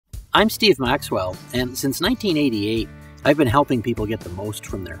I'm Steve Maxwell, and since 1988, I've been helping people get the most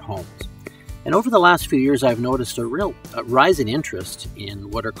from their homes. And over the last few years, I've noticed a real rise in interest in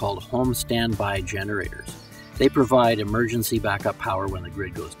what are called home standby generators. They provide emergency backup power when the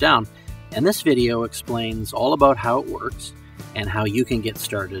grid goes down, and this video explains all about how it works and how you can get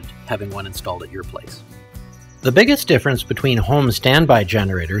started having one installed at your place. The biggest difference between home standby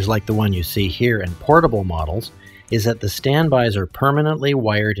generators like the one you see here and portable models is that the standbys are permanently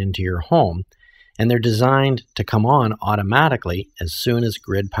wired into your home, and they're designed to come on automatically as soon as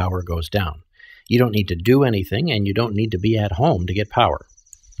grid power goes down. You don't need to do anything, and you don't need to be at home to get power.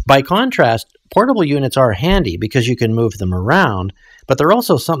 By contrast, portable units are handy because you can move them around, but they're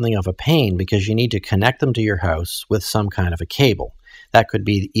also something of a pain because you need to connect them to your house with some kind of a cable. That could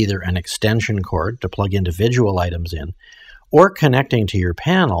be either an extension cord to plug individual items in, or connecting to your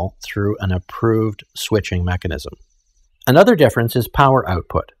panel through an approved switching mechanism. Another difference is power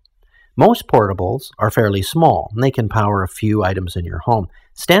output. Most portables are fairly small, and they can power a few items in your home.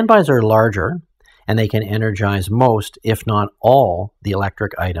 Standbys are larger, and they can energize most, if not all, the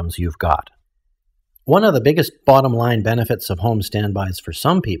electric items you've got. One of the biggest bottom line benefits of home standbys for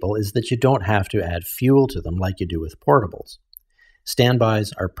some people is that you don't have to add fuel to them like you do with portables.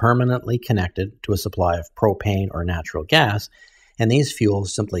 Standbys are permanently connected to a supply of propane or natural gas, and these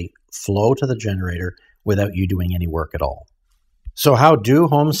fuels simply flow to the generator without you doing any work at all. So how do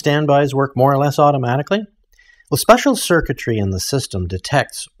home standbys work more or less automatically? Well, special circuitry in the system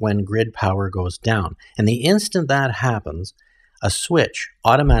detects when grid power goes down, and the instant that happens, a switch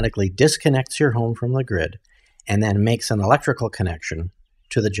automatically disconnects your home from the grid and then makes an electrical connection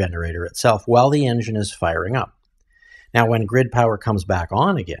to the generator itself while the engine is firing up. Now, when grid power comes back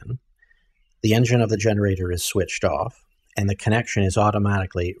on again, the engine of the generator is switched off and the connection is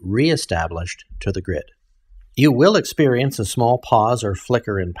automatically reestablished to the grid. You will experience a small pause or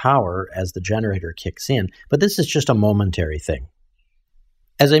flicker in power as the generator kicks in, but this is just a momentary thing.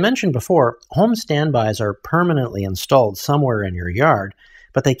 As I mentioned before, home standbys are permanently installed somewhere in your yard,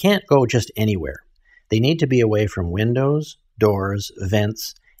 but they can't go just anywhere. They need to be away from windows, doors,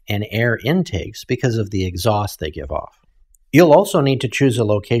 vents, and air intakes because of the exhaust they give off. You'll also need to choose a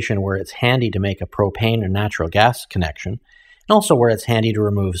location where it's handy to make a propane or natural gas connection, and also where it's handy to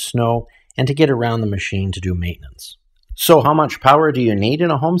remove snow and to get around the machine to do maintenance. So how much power do you need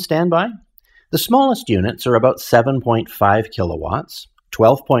in a home standby? The smallest units are about 7.5 kilowatts.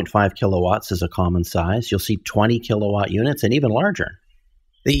 12.5 kilowatts is a common size. You'll see 20 kilowatt units and even larger.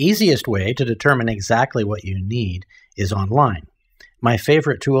 The easiest way to determine exactly what you need is online. My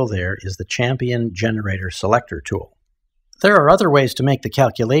favorite tool there is the Champion Generator Selector tool. There are other ways to make the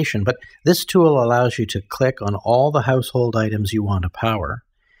calculation, but this tool allows you to click on all the household items you want to power,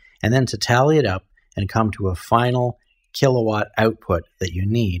 and then to tally it up and come to a final kilowatt output that you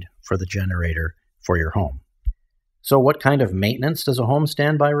need for the generator for your home. So what kind of maintenance does a home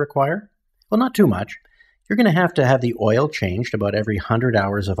standby require? Well, not too much. You're going to have the oil changed about every 100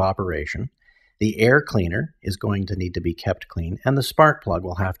 hours of operation. The air cleaner is going to need to be kept clean, and the spark plug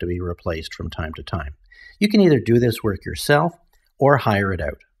will have to be replaced from time to time. You can either do this work yourself or hire it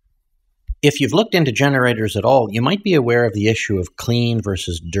out. If you've looked into generators at all, you might be aware of the issue of clean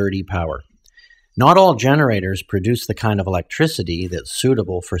versus dirty power. Not all generators produce the kind of electricity that's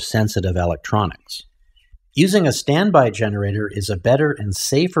suitable for sensitive electronics. Using a standby generator is a better and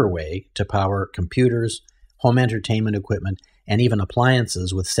safer way to power computers, home entertainment equipment, and even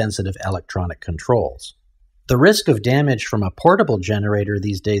appliances with sensitive electronic controls. The risk of damage from a portable generator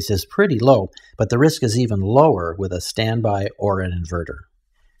these days is pretty low, but the risk is even lower with a standby or an inverter.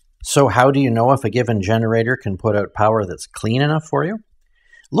 So how do you know if a given generator can put out power that's clean enough for you?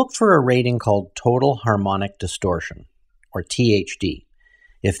 Look for a rating called total harmonic distortion, or THD.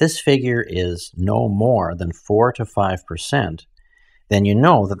 If this figure is no more than 4 to 5%, then you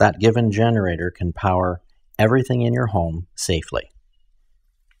know that given generator can power everything in your home safely.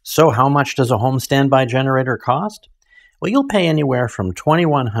 So how much does a home standby generator cost? Well, you'll pay anywhere from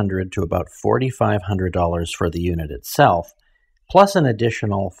 $2,100 to about $4,500 for the unit itself, plus an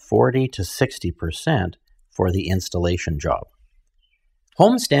additional 40 to 60% for the installation job.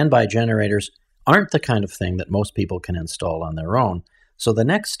 Home standby generators aren't the kind of thing that most people can install on their own, so the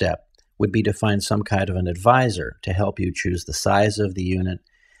next step would be to find some kind of an advisor to help you choose the size of the unit,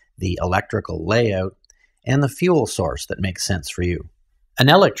 the electrical layout, and the fuel source that makes sense for you. An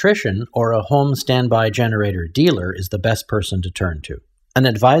electrician or a home standby generator dealer is the best person to turn to. An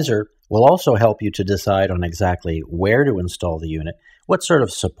advisor will also help you to decide on exactly where to install the unit, what sort of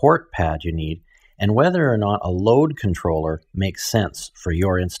support pad you need, and whether or not a load controller makes sense for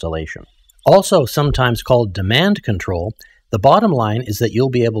your installation. Also sometimes called demand control, The bottom line is that you'll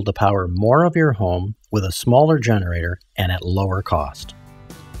be able to power more of your home with a smaller generator and at lower cost.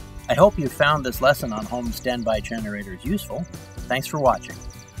 I hope you found this lesson on home standby generators useful. Thanks for watching.